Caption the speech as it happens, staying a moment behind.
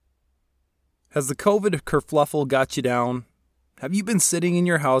Has the COVID kerfluffle got you down? Have you been sitting in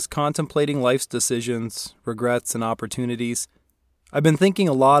your house contemplating life's decisions, regrets, and opportunities? I've been thinking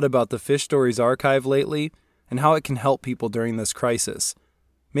a lot about the Fish Stories archive lately and how it can help people during this crisis.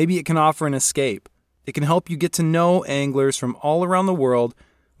 Maybe it can offer an escape. It can help you get to know anglers from all around the world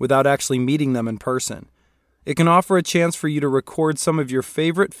without actually meeting them in person. It can offer a chance for you to record some of your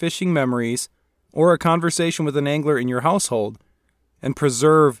favorite fishing memories or a conversation with an angler in your household and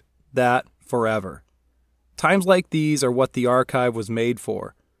preserve that forever. Times like these are what the archive was made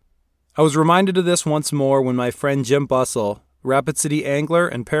for. I was reminded of this once more when my friend Jim Bussell, Rapid City angler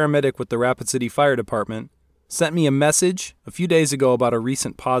and paramedic with the Rapid City Fire Department, sent me a message a few days ago about a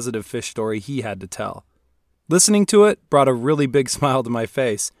recent positive fish story he had to tell. Listening to it brought a really big smile to my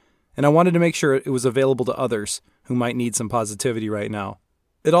face, and I wanted to make sure it was available to others who might need some positivity right now.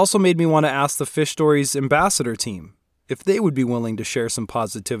 It also made me want to ask the Fish Stories ambassador team if they would be willing to share some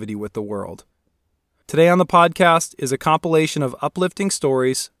positivity with the world. Today on the podcast is a compilation of uplifting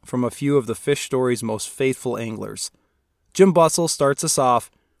stories from a few of the Fish Stories' most faithful anglers. Jim Bussell starts us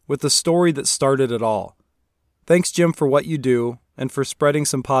off with the story that started it all. Thanks, Jim, for what you do and for spreading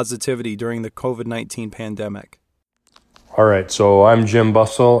some positivity during the COVID-19 pandemic. All right, so I'm Jim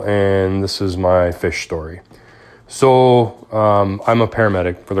Bussell, and this is my fish story. So I'm a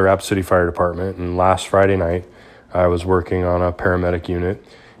paramedic for the Rapid City Fire Department, and last Friday night I was working on a paramedic unit,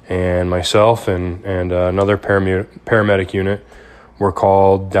 and myself and another paramedic unit were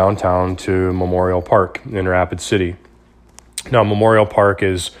called downtown to Memorial Park in Rapid City. Now, Memorial Park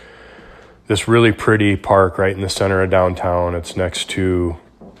is this really pretty park right in the center of downtown. It's next to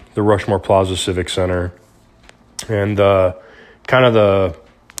the Rushmore Plaza Civic Center. And kind of the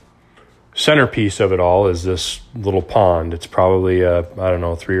centerpiece of it all is this little pond. It's probably a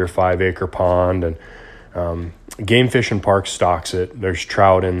 3 or 5 acre pond, and Game Fish and Park stocks it. There's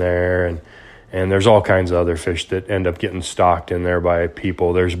trout in there, and there's all kinds of other fish that end up getting stocked in there by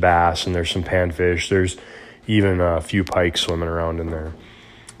people. There's bass, and there's some panfish. There's even a few pike swimming around in there.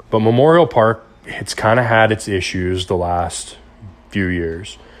 But Memorial Park, it's kind of had its issues the last few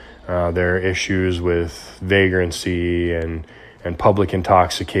years. There are issues with vagrancy and public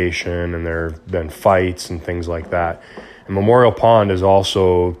intoxication, and there have been fights and things like that. And Memorial Pond has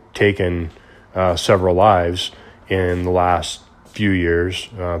also taken several lives in the last few years.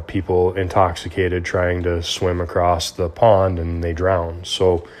 People intoxicated trying to swim across the pond, and they drown.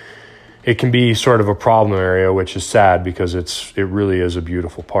 So it can be sort of a problem area, which is sad because it really is a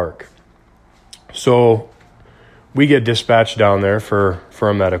beautiful park. So we get dispatched down there for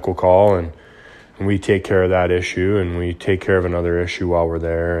a medical call, and we take care of that issue, and we take care of another issue while we're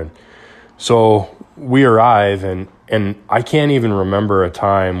there. And so we arrive, and I can't even remember a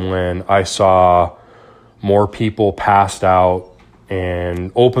time when I saw more people passed out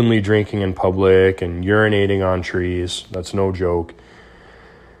and openly drinking in public and urinating on trees. That's no joke.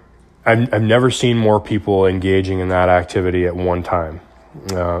 I've never seen more people engaging in that activity at one time.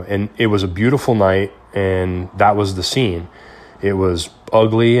 And it was a beautiful night, and that was the scene. It was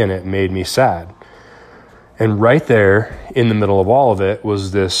ugly, and it made me sad. And right there in the middle of all of it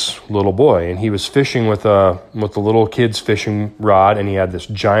was this little boy, and he was fishing with the little kid's fishing rod, and he had this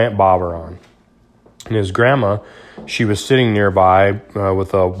giant bobber on. And his grandma, she was sitting nearby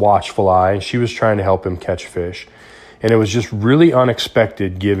with a watchful eye, and she was trying to help him catch fish. And it was just really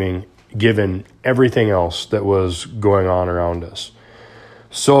unexpected given everything else that was going on around us.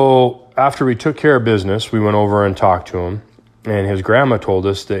 So after we took care of business, we went over and talked to him. And his grandma told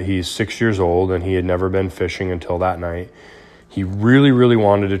us that he's 6 years old and he had never been fishing until that night. He really, really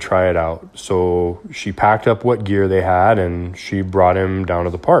wanted to try it out. So she packed up what gear they had, and she brought him down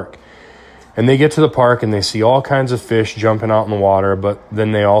to the park. And they get to the park, and they see all kinds of fish jumping out in the water, but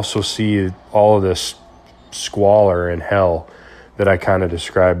then they also see all of this squalor and hell that I kind of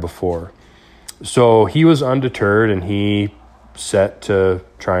described before. So he was undeterred, and he set to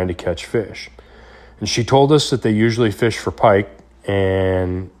trying to catch fish. And she told us that they usually fish for pike,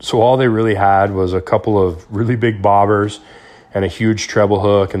 and so all they really had was a couple of really big bobbers and a huge treble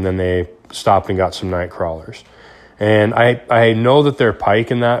hook, and then they stopped and got some night crawlers. And I know that they're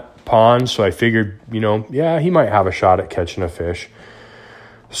pike in that pond, so I figured, he might have a shot at catching a fish.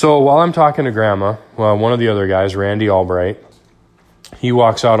 So while I'm talking to Grandma, one of the other guys, Randy Albright, he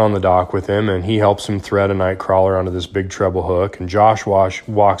walks out on the dock with him, and he helps him thread a night crawler onto this big treble hook. And Josh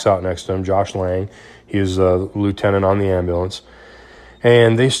walks out next to him, Josh Lang. He was a lieutenant on the ambulance.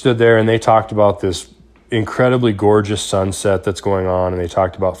 And they stood there, and they talked about this incredibly gorgeous sunset that's going on, and they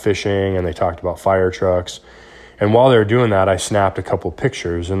talked about fishing, and they talked about fire trucks. And while they were doing that, I snapped a couple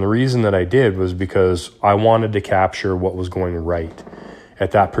pictures. And the reason that I did was because I wanted to capture what was going right.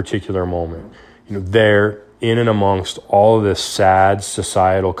 at that particular moment. There, in and amongst all of this sad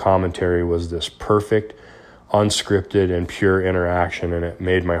societal commentary, was this perfect, unscripted, and pure interaction, and it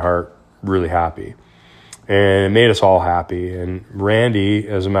made my heart really happy. And it made us all happy. And Randy,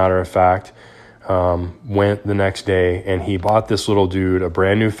 as a matter of fact, went the next day, and he bought this little dude a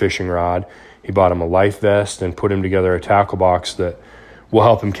brand new fishing rod. He bought him a life vest and put him together a tackle box that will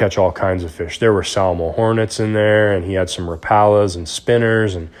help him catch all kinds of fish. There were Salmo hornets in there, and he had some Rapalas and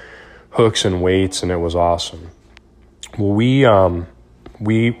spinners and hooks and weights, and it was awesome. Well, we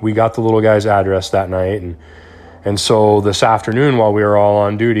got the little guy's address that night, and so this afternoon, while we were all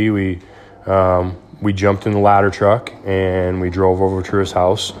on duty, we jumped in the ladder truck and we drove over to his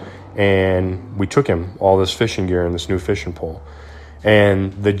house, and we took him all this fishing gear and this new fishing pole.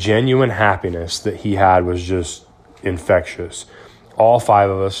 And the genuine happiness that he had was just infectious. All 5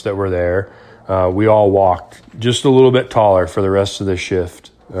 of us that were there, we all walked just a little bit taller for the rest of the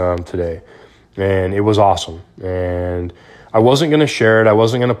shift today. And it was awesome. And I wasn't going to share it. I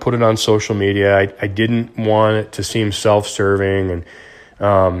wasn't going to put it on social media. I didn't want it to seem self-serving.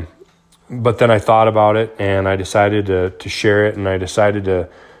 And but then I thought about it, and I decided to share it, and I decided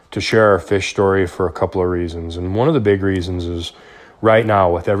to share our fish story for a couple of reasons. And one of the big reasons is right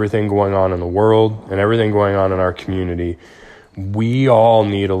now, with everything going on in the world and everything going on in our community, we all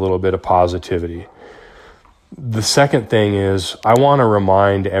need a little bit of positivity. The second thing is I want to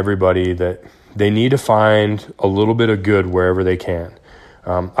remind everybody that they need to find a little bit of good wherever they can.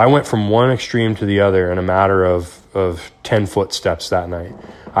 I went from one extreme to the other in a matter of 10 footsteps that night.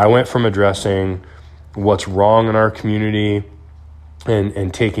 I went from addressing what's wrong in our community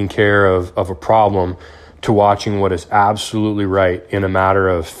and taking care of a problem to watching what is absolutely right in a matter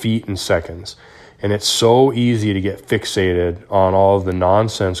of feet and seconds. And it's so easy to get fixated on all of the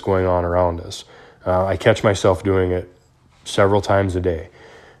nonsense going on around us. I catch myself doing it several times a day.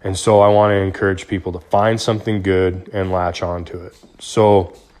 And so I want to encourage people to find something good and latch onto it.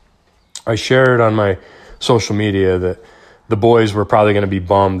 So I shared on my social media that the boys were probably going to be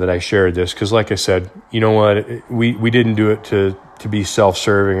bummed that I shared this, because like I said, you know what, we didn't do it to be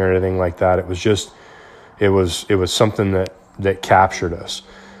self-serving or anything like that. It was just, it was something that captured us.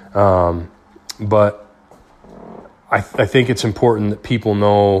 But I think it's important that people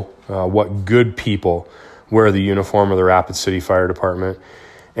know what good people wear the uniform of the Rapid City Fire Department.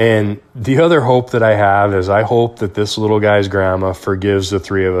 And the other hope that I have is I hope that this little guy's grandma forgives the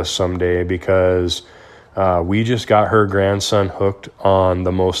 3 of us someday, because we just got her grandson hooked on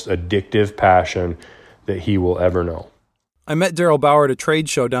the most addictive passion that he will ever know. I met Daryl Bauer at a trade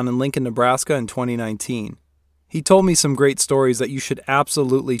show down in Lincoln, Nebraska in 2019. He told me some great stories that you should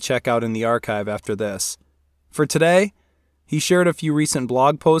absolutely check out in the archive after this. For today, he shared a few recent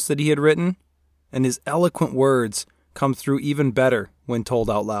blog posts that he had written, and his eloquent words come through even better when told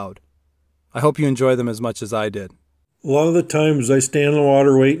out loud. I hope you enjoy them as much as I did. A lot of the times I stand in the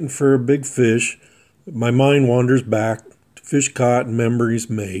water waiting for a big fish, my mind wanders back to fish caught and memories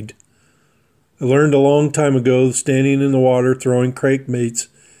made. I learned a long time ago that standing in the water throwing crankbaits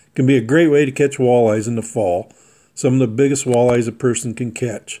can be a great way to catch walleyes in the fall, some of the biggest walleyes a person can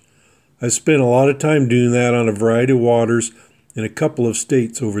catch. I've spent a lot of time doing that on a variety of waters in a couple of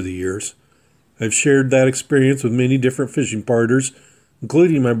states over the years. I've shared that experience with many different fishing partners,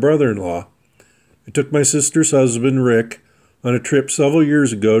 including my brother-in-law. I took my sister's husband, Rick, on a trip several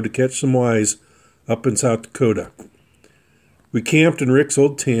years ago to catch some walleyes up in South Dakota. We camped in Rick's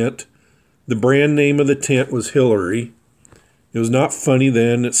old tent. The brand name of the tent was Hillary. It was not funny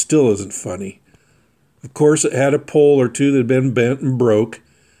then. It still isn't funny. Of course, it had a pole or two that had been bent and broke,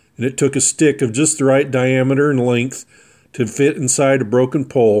 and it took a stick of just the right diameter and length to fit inside a broken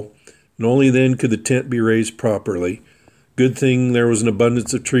pole, and only then could the tent be raised properly. Good thing there was an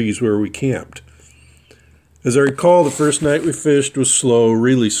abundance of trees where we camped. As I recall, the first night we fished was slow,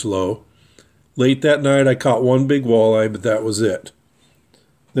 really slow. Late that night I caught one big walleye, but that was it.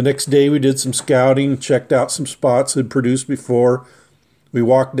 The next day we did some scouting, checked out some spots that had produced before. We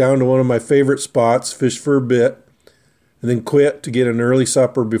walked down to one of my favorite spots, fished for a bit, and then quit to get an early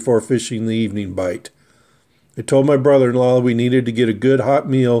supper before fishing the evening bite. I told my brother-in-law we needed to get a good hot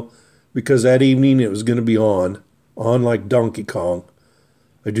meal because that evening it was going to be on like Donkey Kong.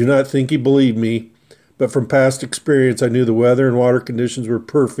 I do not think he believed me, but from past experience I knew the weather and water conditions were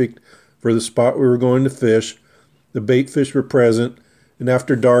perfect for the spot we were going to fish. The bait fish were present, and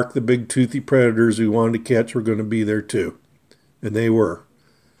after dark the big toothy predators we wanted to catch were going to be there too. And they were.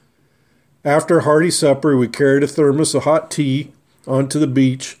 After a hearty supper, we carried a thermos of hot tea onto the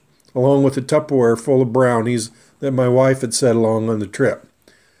beach, along with a Tupperware full of brownies that my wife had set along on the trip.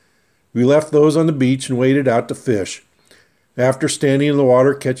 We left those on the beach and waded out to fish. After standing in the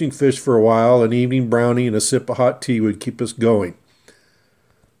water catching fish for a while, an evening brownie and a sip of hot tea would keep us going.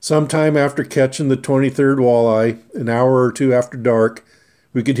 Sometime after catching the 23rd walleye, an hour or two after dark,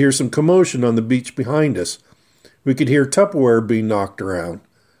 we could hear some commotion on the beach behind us. We could hear Tupperware being knocked around.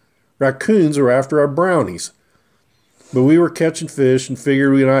 Raccoons were after our brownies. But we were catching fish and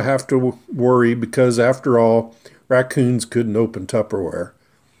figured we'd not have to worry because, after all, raccoons couldn't open Tupperware.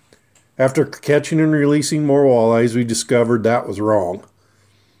 After catching and releasing more walleyes, we discovered that was wrong.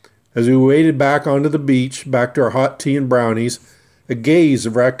 As we waded back onto the beach, back to our hot tea and brownies, a gaze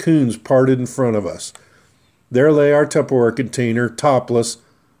of raccoons parted in front of us. There lay our Tupperware container, topless,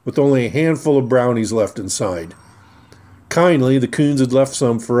 with only a handful of brownies left inside. Kindly, the coons had left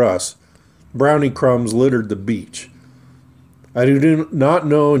some for us. Brownie crumbs littered the beach. I do not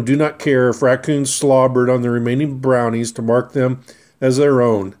know and do not care if raccoons slobbered on the remaining brownies to mark them as their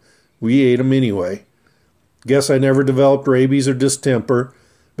own. We ate them anyway. Guess I never developed rabies or distemper,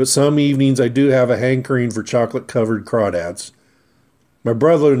 but some evenings I do have a hankering for chocolate-covered crawdads. My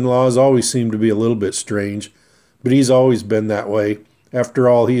brother-in-law has always seemed to be a little bit strange, but he's always been that way. After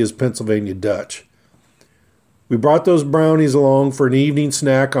all, he is Pennsylvania Dutch. We brought those brownies along for an evening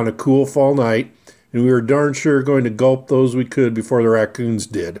snack on a cool fall night, and we were darn sure going to gulp those we could before the raccoons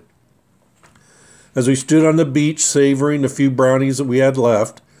did. As we stood on the beach savoring the few brownies that we had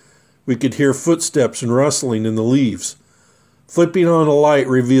left, we could hear footsteps and rustling in the leaves. Flipping on a light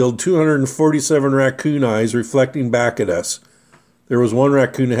revealed 247 raccoon eyes reflecting back at us. There was one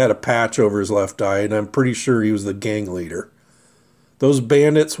raccoon that had a patch over his left eye, and I'm pretty sure he was the gang leader. Those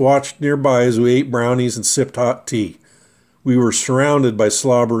bandits watched nearby as we ate brownies and sipped hot tea. We were surrounded by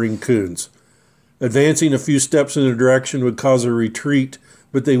slobbering coons. Advancing a few steps in a direction would cause a retreat,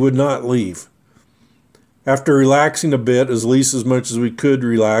 but they would not leave. After relaxing a bit, at least as much as we could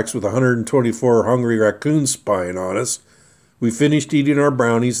relax with 124 hungry raccoons spying on us, we finished eating our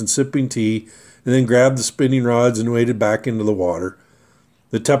brownies and sipping tea, and then grabbed the spinning rods and waded back into the water.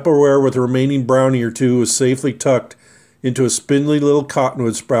 The Tupperware with a remaining brownie or two was safely tucked into a spindly little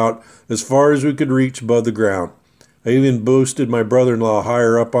cottonwood sprout as far as we could reach above the ground. I even boosted my brother-in-law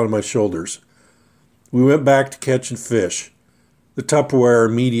higher up on my shoulders. We went back to catching fish. The Tupperware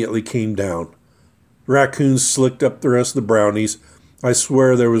immediately came down. The raccoons slicked up the rest of the brownies. I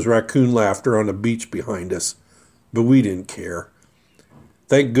swear there was raccoon laughter on the beach behind us, but we didn't care.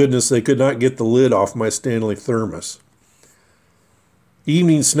 Thank goodness they could not get the lid off my Stanley thermos.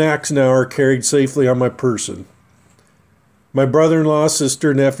 Evening snacks now are carried safely on my person. My brother-in-law,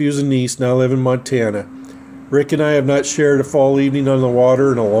 sister, nephews, and niece now live in Montana. Rick and I have not shared a fall evening on the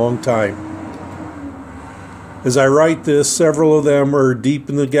water in a long time. As I write this, several of them are deep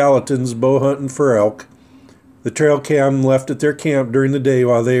in the Gallatins bow hunting for elk. The trail cam left at their camp during the day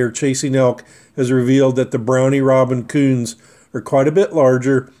while they are chasing elk has revealed that the brownie robin coons are quite a bit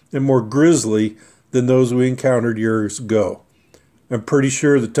larger and more grisly than those we encountered years ago. I'm pretty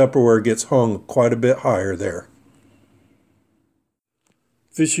sure the Tupperware gets hung quite a bit higher there.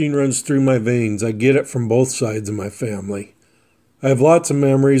 Fishing runs through my veins. I get it from both sides of my family. I have lots of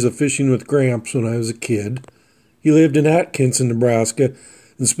memories of fishing with Gramps when I was a kid. He lived in Atkinson, Nebraska,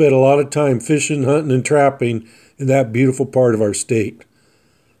 and spent a lot of time fishing, hunting, and trapping in that beautiful part of our state.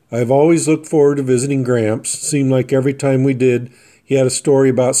 I have always looked forward to visiting Gramps. Seemed like every time we did, he had a story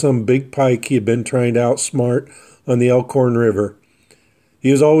about some big pike he had been trying to outsmart on the Elkhorn River.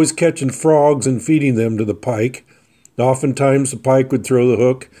 He was always catching frogs and feeding them to the pike. Oftentimes the pike would throw the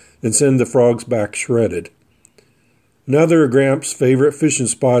hook and send the frogs back shredded. Another of Gramps' favorite fishing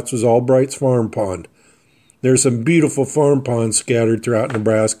spots was Albright's Farm Pond. There are some beautiful farm ponds scattered throughout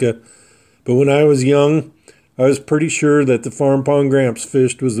Nebraska, but when I was young, I was pretty sure that the farm pond Gramps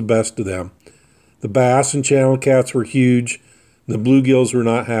fished was the best of them. The bass and channel cats were huge, and the bluegills were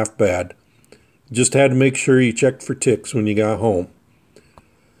not half bad. Just had to make sure you checked for ticks when you got home.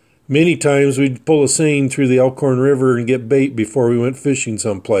 Many times we'd pull a seine through the Elkhorn River and get bait before we went fishing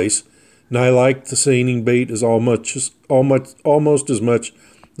someplace, and I liked the seining bait almost as much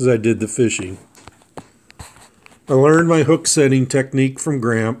as I did the fishing. I learned my hook setting technique from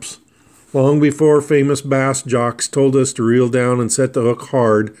Gramps. Long before famous bass jocks told us to reel down and set the hook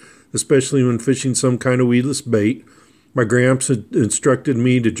hard, especially when fishing some kind of weedless bait, my Gramps had instructed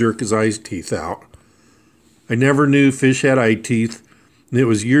me to jerk his eye teeth out. I never knew fish had eye teeth, and it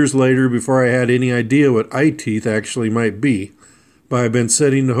was years later before I had any idea what eye teeth actually might be, but I've been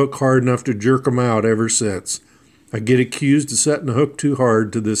setting the hook hard enough to jerk them out ever since. I get accused of setting the hook too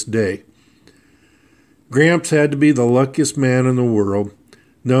hard to this day. Gramps had to be the luckiest man in the world.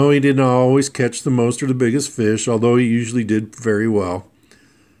 No, he did not always catch the most or the biggest fish, although he usually did very well.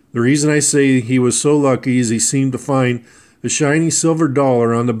 The reason I say he was so lucky is he seemed to find a shiny silver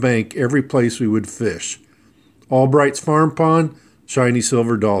dollar on the bank every place we would fish. Albright's farm pond, shiny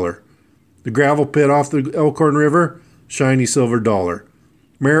silver dollar. The gravel pit off the Elkhorn River, shiny silver dollar.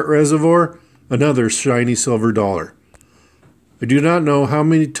 Merritt Reservoir, another shiny silver dollar. I do not know how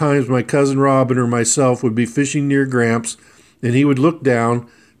many times my cousin Robin or myself would be fishing near Gramps, and he would look down,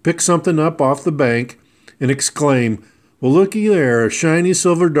 pick something up off the bank, and exclaim, "Well, looky there, a shiny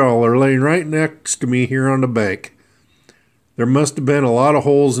silver dollar laying right next to me here on the bank." There must have been a lot of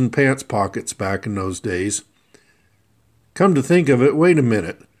holes in pants pockets back in those days. Come to think of it, wait a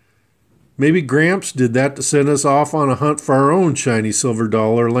minute. Maybe Gramps did that to send us off on a hunt for our own shiny silver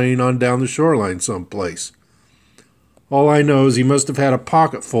dollar laying on down the shoreline someplace. All I know is he must have had a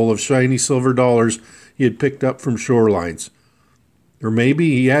pocket full of shiny silver dollars he had picked up from shorelines. Or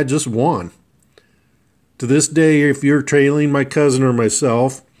maybe he had just one. To this day, if you're trailing my cousin or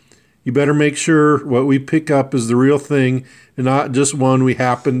myself, you better make sure what we pick up is the real thing and not just one we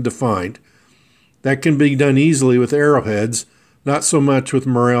happened to find. That can be done easily with arrowheads, not so much with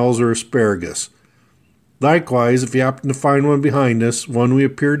morels or asparagus. Likewise, if you happen to find one behind us, one we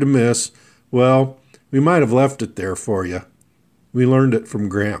appeared to miss, well, we might have left it there for you. We learned it from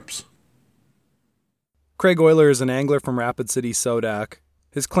Gramps. Craig Euler is an angler from Rapid City, Sodak.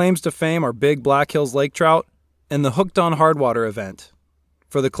 His claims to fame are Big Black Hills Lake Trout and the Hooked on Hardwater event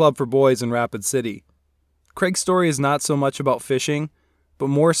for the Club for Boys in Rapid City. Craig's story is not so much about fishing, but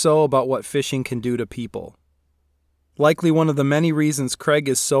more so about what fishing can do to people. Likely one of the many reasons Craig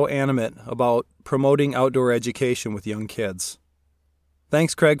is so animate about promoting outdoor education with young kids.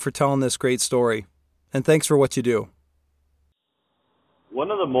 Thanks, Craig, for telling this great story. And thanks for what you do.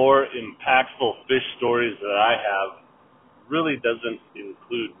 One of the more impactful fish stories that I have really doesn't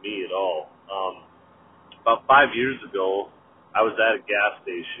include me at all. About 5 years ago, I was at a gas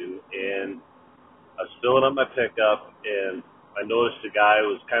station, and I was filling up my pickup, and I noticed a guy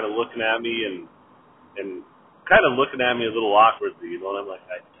was kind of looking at me and kind of looking at me a little awkwardly, and I'm like,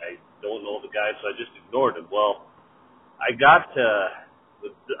 I don't know the guy, so I just ignored him. Well, I got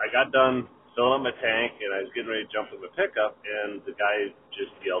done filling up my tank, and I was getting ready to jump in my pickup, and the guy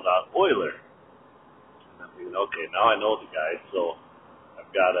just yelled out, "Euler." And I'm thinking, okay, now I know the guy, so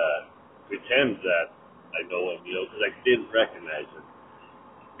I've got to pretend that I know him, because I didn't recognize him.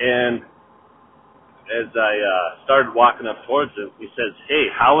 And as I started walking up towards him, he says, "Hey,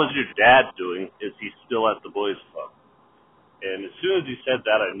 how is your dad doing? Is he still at the boys' club?" And as soon as he said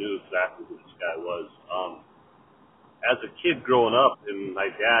that, I knew exactly who this guy was. As a kid growing up, and my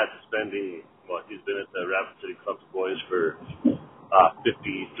dad he's been at the Rapid City Club for Boys for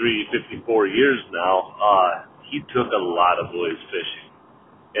 54 years now. He took a lot of boys fishing.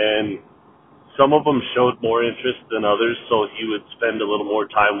 And some of them showed more interest than others, so he would spend a little more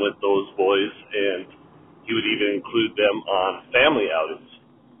time with those boys, and he would even include them on family outings.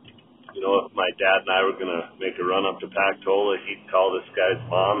 If my dad and I were going to make a run up to Pactola, he'd call this guy's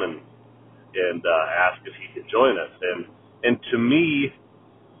mom and ask if he could join us. And to me,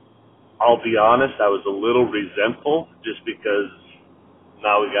 I'll be honest, I was a little resentful just because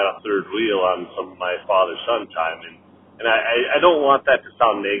now we got a third wheel on some of my father-son time. And I don't want that to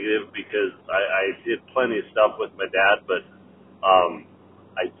sound negative because I did plenty of stuff with my dad, but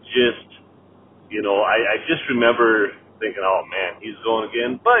I just remember thinking, oh man, he's going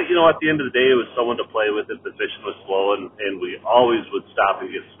again. But, at the end of the day, it was someone to play with if the fishing was slow, and we always would stop and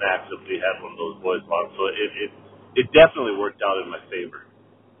get snacks if we had one of those boys along. So it definitely worked out in my favor.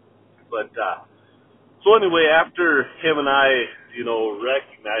 But, so anyway, after him and I,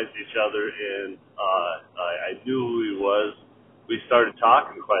 recognized each other and I knew who he was, we started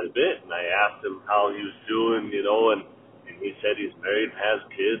talking quite a bit, and I asked him how he was doing, and he said he's married and has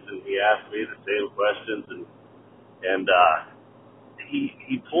kids, and he asked me the same questions, and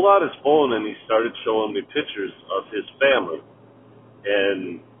he pulled out his phone and he started showing me pictures of his family,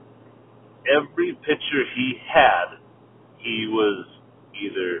 and every picture he had, he was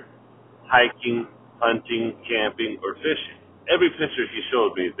either hiking, hunting, camping, or fishing. Every picture he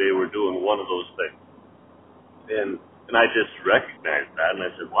showed me, they were doing one of those things. And I just recognized that, and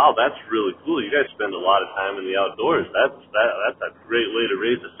I said, wow, that's really cool. You guys spend a lot of time in the outdoors. That's a great way to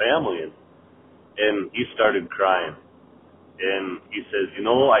raise a family. And he started crying. And he says,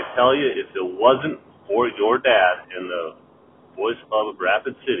 I tell you, if it wasn't for your dad and the Boys Club of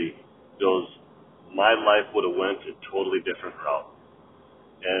Rapid City, he goes, my life would have went a totally different route.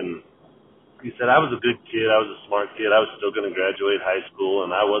 And he said, I was a good kid. I was a smart kid. I was still going to graduate high school, and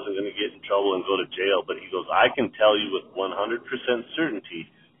I wasn't going to get in trouble and go to jail. But he goes, I can tell you with 100% certainty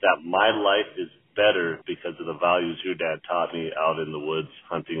that my life is better because of the values your dad taught me out in the woods,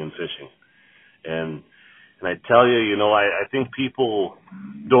 hunting and fishing. And And I tell you, I think people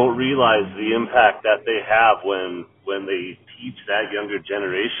don't realize the impact that they have when they teach that younger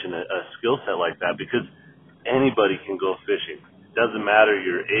generation a skill set like that, because anybody can go fishing. It doesn't matter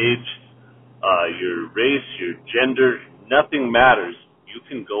your age, your race, your gender, nothing matters. You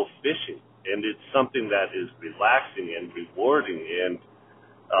can go fishing. And it's something that is relaxing and rewarding. And,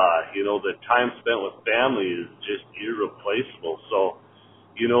 the time spent with family is just irreplaceable. So,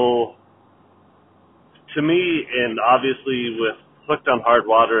 to me, and obviously with Hooked on Hard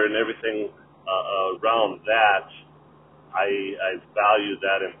Water and everything around that, I value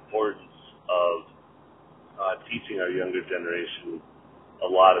that importance of teaching our younger generation a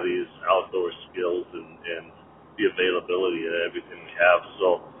lot of these outdoor skills and the availability of everything we have.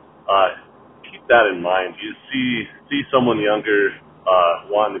 So keep that in mind. You see someone younger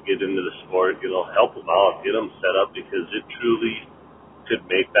wanting to get into the sport, help them out, get them set up, because it truly could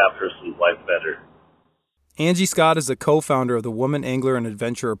make that person's life better. Angie Scott is the co-founder of the Woman Angler and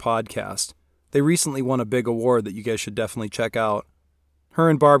Adventurer podcast. They recently won a big award that you guys should definitely check out. Her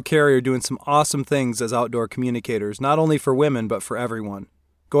and Barb Carey are doing some awesome things as outdoor communicators, not only for women, but for everyone.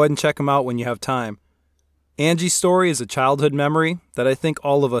 Go ahead and check them out when you have time. Angie's story is a childhood memory that I think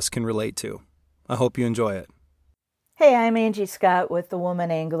all of us can relate to. I hope you enjoy it. Hey, I'm Angie Scott with the Woman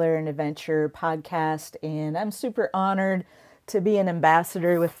Angler and Adventurer podcast, and I'm super honored to be an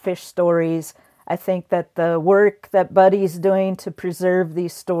ambassador with Fish Stories. I think that the work that Buddy's doing to preserve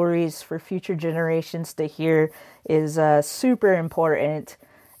these stories for future generations to hear is super important.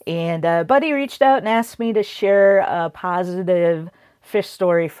 And Buddy reached out and asked me to share a positive fish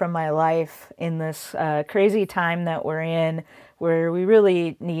story from my life in this crazy time that we're in, where we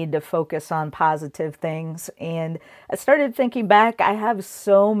really need to focus on positive things. And I started thinking back, I have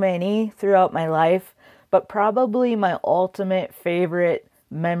so many throughout my life, but probably my ultimate favorite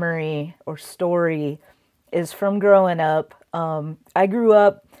memory or story is from growing up. I grew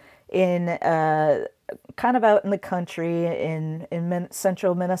up in kind of out in the country in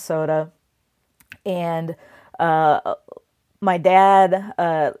central Minnesota, and my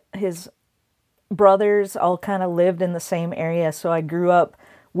dad, his brothers all kind of lived in the same area, so I grew up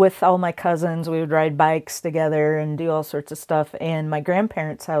with all my cousins. We would ride bikes together and do all sorts of stuff, and my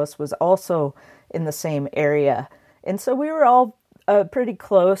grandparents' house was also in the same area, and so we were all a pretty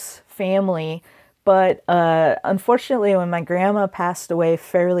close family. But unfortunately, when my grandma passed away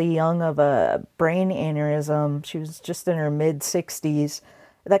fairly young of a brain aneurysm, she was just in her mid-60s,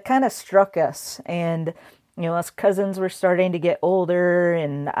 that kind of struck us. And us cousins were starting to get older,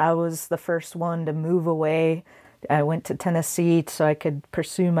 and I was the first one to move away. I went to Tennessee so I could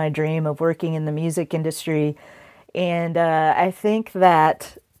pursue my dream of working in the music industry. And I think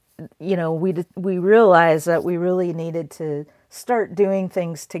that, we realized that we really needed to start doing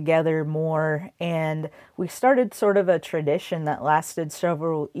things together more. And we started sort of a tradition that lasted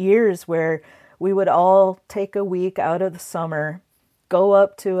several years where we would all take a week out of the summer, go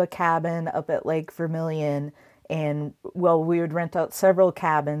up to a cabin up at Lake Vermilion, and we would rent out several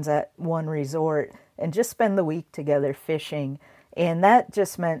cabins at one resort and just spend the week together fishing. And that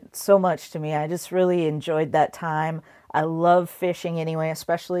just meant so much to me. I just really enjoyed that time. I love fishing anyway,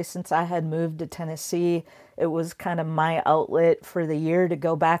 especially since I had moved to Tennessee. It was kind of my outlet for the year to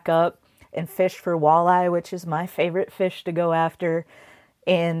go back up and fish for walleye, which is my favorite fish to go after.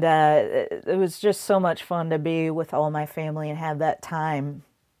 And it was just so much fun to be with all my family and have that time.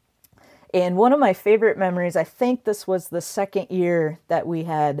 And one of my favorite memories, I think this was the second year that we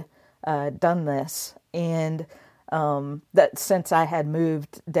had done this, and that since I had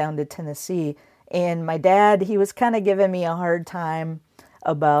moved down to Tennessee. And my dad, he was kind of giving me a hard time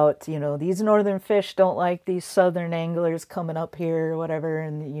about, these northern fish don't like these southern anglers coming up here or whatever,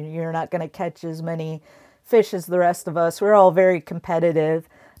 and you're not going to catch as many fish as the rest of us. We're all very competitive,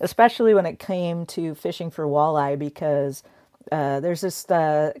 especially when it came to fishing for walleye, because there's this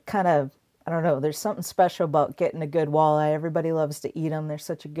kind of, there's something special about getting a good walleye. Everybody loves to eat them. They're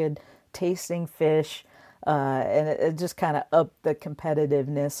such a good tasting fish, and it just kind of upped the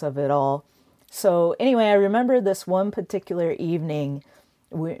competitiveness of it all. So anyway, I remember this one particular evening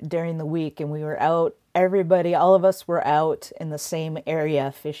during the week, and we were out, all of us were out in the same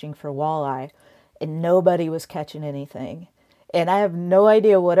area fishing for walleye, and nobody was catching anything. And I have no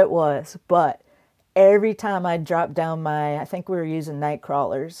idea what it was, but every time I dropped down I think we were using night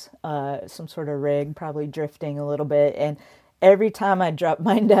crawlers, some sort of rig, probably drifting a little bit, and every time I dropped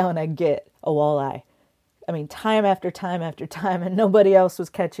mine down, I'd get a walleye. I mean, time after time after time, and nobody else was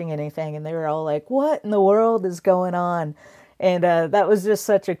catching anything, and they were all like, what in the world is going on? And that was just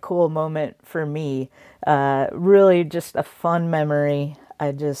such a cool moment for me. Really just a fun memory.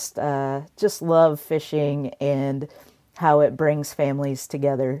 I just love fishing and how it brings families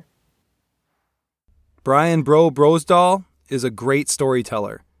together. Brian Bro Brosdahl is a great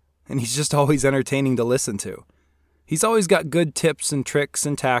storyteller, and he's just always entertaining to listen to. He's always got good tips and tricks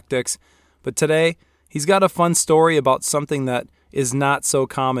and tactics, but today he's got a fun story about something that is not so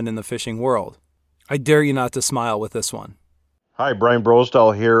common in the fishing world. I dare you not to smile with this one. Hi, Brian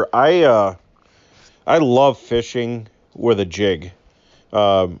Brosdahl here. I love fishing with a jig.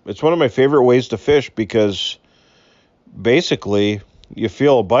 It's one of my favorite ways to fish because basically you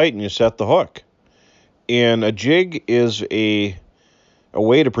feel a bite and you set the hook. And a jig is a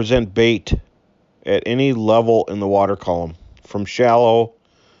way to present bait at any level in the water column, from shallow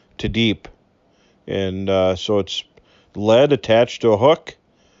to deep. And so it's lead attached to a hook,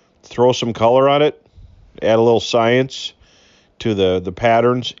 throw some color on it, add a little science to the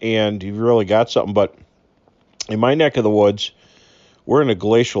patterns, and you've really got something. But in my neck of the woods, we're in a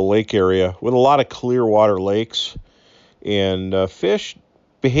glacial lake area with a lot of clear water lakes, and fish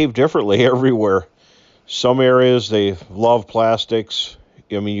behave differently everywhere. Some areas, they love plastics.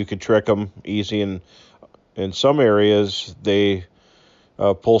 I mean, you could trick them easy, and in some areas, they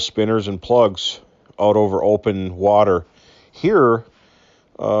pull spinners and plugs out over open water. Here,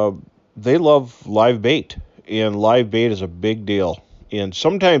 they love live bait, and live bait is a big deal, and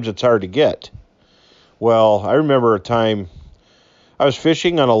sometimes it's hard to get. Well, I remember a time I was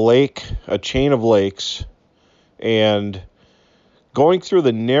fishing on a lake, a chain of lakes, and going through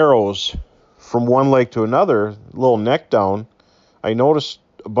the narrows from one lake to another, a little neck down, I noticed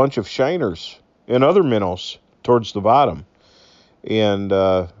a bunch of shiners and other minnows towards the bottom. And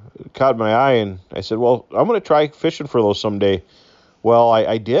it caught my eye, and I said, well, I'm going to try fishing for those someday. Well,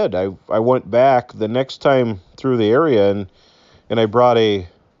 I did. I went back the next time through the area, and I brought a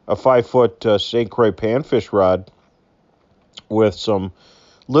 5-foot St. Croix panfish rod with some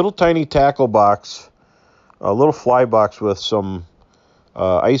little tiny tackle box, a little fly box with some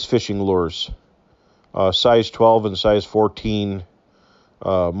ice fishing lures, size 12 and size 14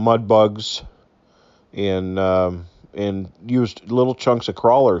 mud bugs, and used little chunks of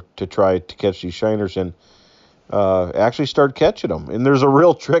crawler to try to catch these shiners, and actually started catching them. And there's a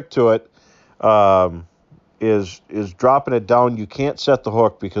real trick to it, is dropping it down. You can't set the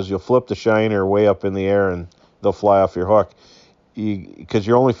hook because you'll flip the shiner way up in the air and they'll fly off your hook, because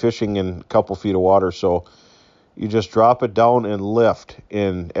you're only fishing in a couple feet of water. So you just drop it down and lift,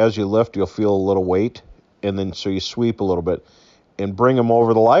 and as you lift, you'll feel a little weight, and then so you sweep a little bit and bring them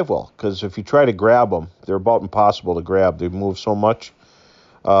over the live well, because if you try to grab them, they're about impossible to grab. They move so much.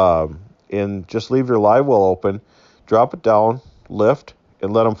 And just leave your live well open, drop it down, lift,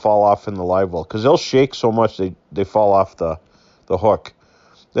 and let them fall off in the live well, because they'll shake so much they fall off the hook.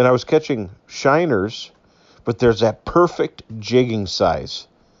 Then I was catching shiners, but there's that perfect jigging size.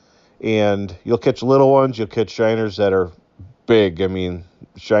 And you'll catch little ones, you'll catch shiners that are big. I mean,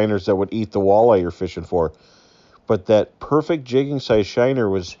 shiners that would eat the walleye you're fishing for. But that perfect jigging size shiner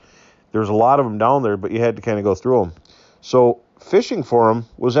there's a lot of them down there, but you had to kind of go through them. So fishing for them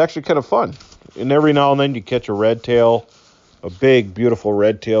was actually kind of fun. And every now and then you catch a red tail, a big, beautiful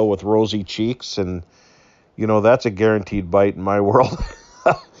red tail with rosy cheeks. And, that's a guaranteed bite in my world.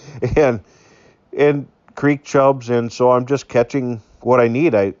 and creek chubs. And so I'm just catching what I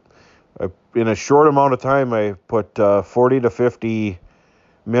need. I in a short amount of time, I put 40 to 50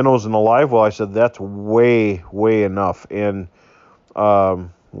 minnows in the live well. I said, that's way, way enough. And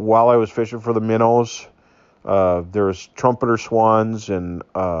while I was fishing for the minnows, there was trumpeter swans and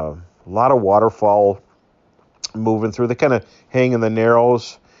a lot of waterfowl moving through. They kind of hang in the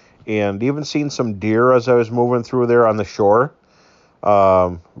narrows, and even seen some deer as I was moving through there on the shore.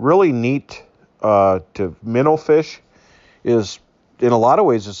 Really neat to minnow fish is, in a lot of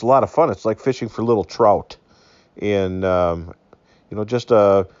ways, it's a lot of fun. It's like fishing for little trout. And, just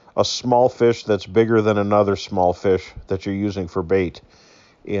a small fish that's bigger than another small fish that you're using for bait.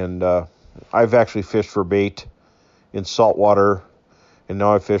 And I've actually fished for bait in saltwater, and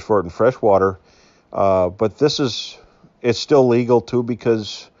now I fish for it in freshwater. But it's still legal too,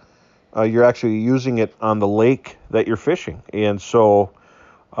 because you're actually using it on the lake that you're fishing. And so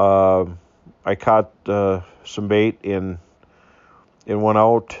I caught some bait and went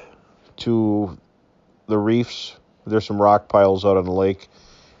out to the reefs. There's some rock piles out on the lake,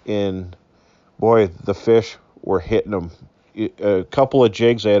 and boy, the fish were hitting them. A couple of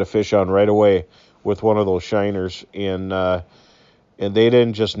jigs I had a fish on right away with one of those shiners, and they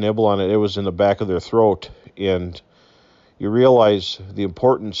didn't just nibble on it. It was in the back of their throat, and you realize the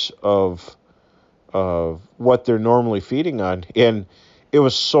importance of what they're normally feeding on, and it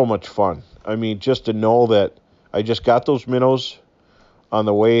was so much fun. I mean, just to know that I just got those minnows on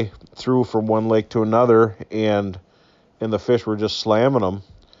the way through from one lake to another, and the fish were just slamming them.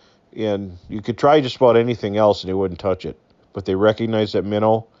 And you could try just about anything else and they wouldn't touch it. But they recognized that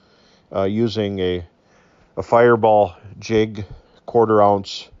minnow using a fireball jig, 1/4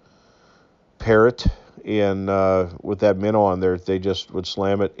 ounce parrot, and with that minnow on there, they just would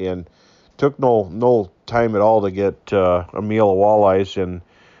slam it, and took no time at all to get a meal of walleyes. And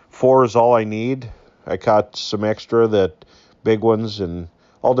 4 is all I need. I caught some extra, that big ones and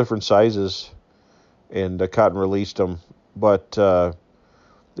all different sizes, and I caught and released them. But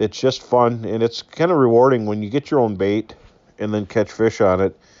it's just fun, and it's kind of rewarding when you get your own bait and then catch fish on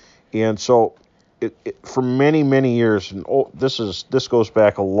it. And so for many, many years, and this goes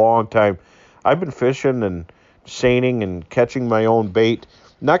back a long time, I've been fishing and seining and catching my own bait,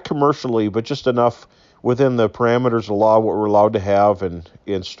 not commercially, but just enough within the parameters of law, what we're allowed to have and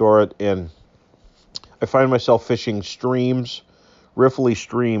store it. And I find myself fishing streams, riffly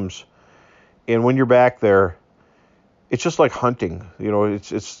streams, and when you're back there, it's just like hunting.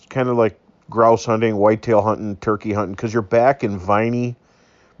 It's kind of like grouse hunting, whitetail hunting, turkey hunting, because you're back in viney,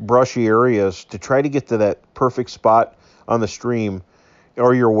 brushy areas to try to get to that perfect spot on the stream,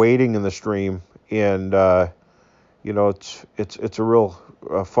 or you're wading in the stream, and it's a real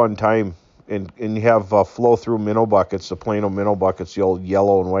fun time. And you have flow through minnow buckets, the Plano minnow buckets, the old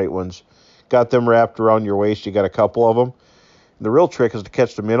yellow and white ones. Got them wrapped around your waist. You got a couple of them. And the real trick is to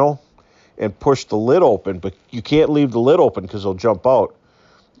catch the minnow and push the lid open, but you can't leave the lid open because they'll jump out.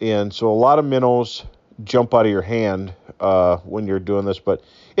 And so a lot of minnows jump out of your hand when you're doing this, but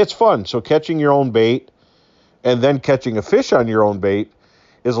it's fun. So catching your own bait and then catching a fish on your own bait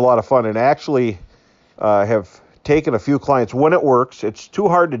is a lot of fun. And actually have taken a few clients when it works. It's too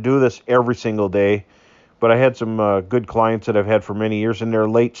hard to do this every single day, but I had some good clients that I've had for many years, and they're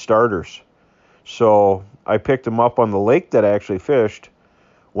late starters. So I picked them up on the lake that I actually fished,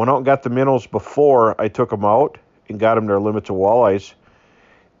 went out and got the minnows before I took them out and got them their limits of walleyes.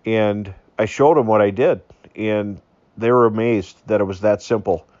 And I showed them what I did, and they were amazed that it was that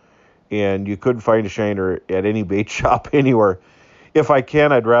simple. And you couldn't find a shiner at any bait shop anywhere. If I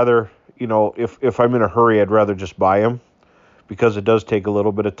can, I'd rather, if I'm in a hurry, I'd rather just buy them, because it does take a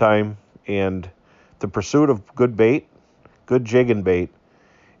little bit of time. And the pursuit of good bait, good jigging bait,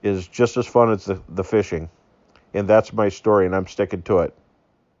 is just as fun as the fishing. And that's my story, and I'm sticking to it.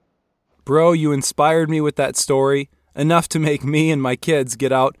 Bro, you inspired me with that story, enough to make me and my kids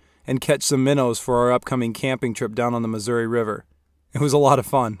get out and catch some minnows for our upcoming camping trip down on the Missouri River. It was a lot of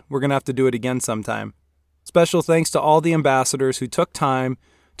fun. We're going to have to do it again sometime. Special thanks to all the ambassadors who took time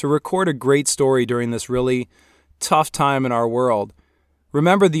to record a great story during this really tough time in our world.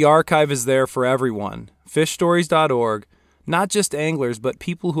 Remember, the archive is there for everyone. fishstories.org, not just anglers, but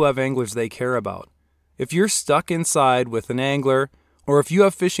people who have anglers they care about. If you're stuck inside with an angler, or if you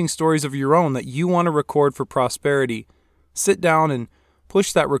have fishing stories of your own that you want to record for prosperity, sit down and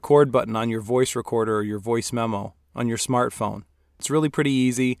push that record button on your voice recorder or your voice memo on your smartphone. It's really pretty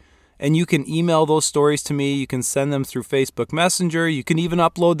easy, and you can email those stories to me. You can send them through Facebook Messenger. You can even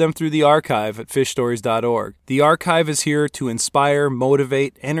upload them through the archive at fishstories.org. The archive is here to inspire,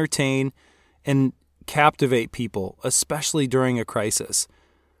 motivate, entertain, and captivate people, especially during a crisis.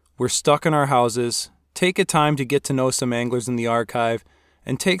 We're stuck in our houses. Take a time to get to know some anglers in the archive,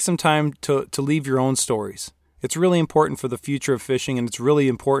 and take some time to leave your own stories. It's really important for the future of fishing, and it's really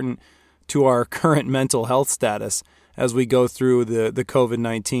important to our current mental health status as we go through the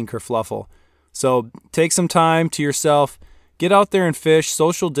COVID-19 kerfluffle. So take some time to yourself, get out there and fish,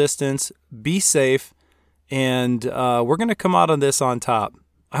 social distance, be safe, and we're going to come out on this on top.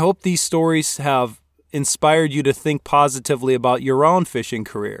 I hope these stories have inspired you to think positively about your own fishing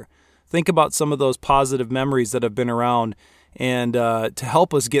career. Think about some of those positive memories that have been around, and to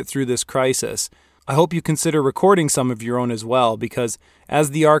help us get through this crisis. I hope you consider recording some of your own as well, because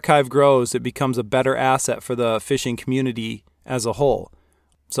as the archive grows, it becomes a better asset for the fishing community as a whole.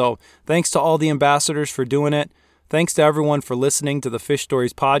 So thanks to all the ambassadors for doing it. Thanks to everyone for listening to the Fish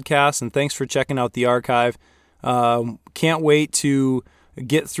Stories podcast, and thanks for checking out the archive. Can't wait to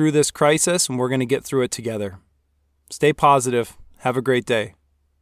get through this crisis, and we're going to get through it together. Stay positive. Have a great day.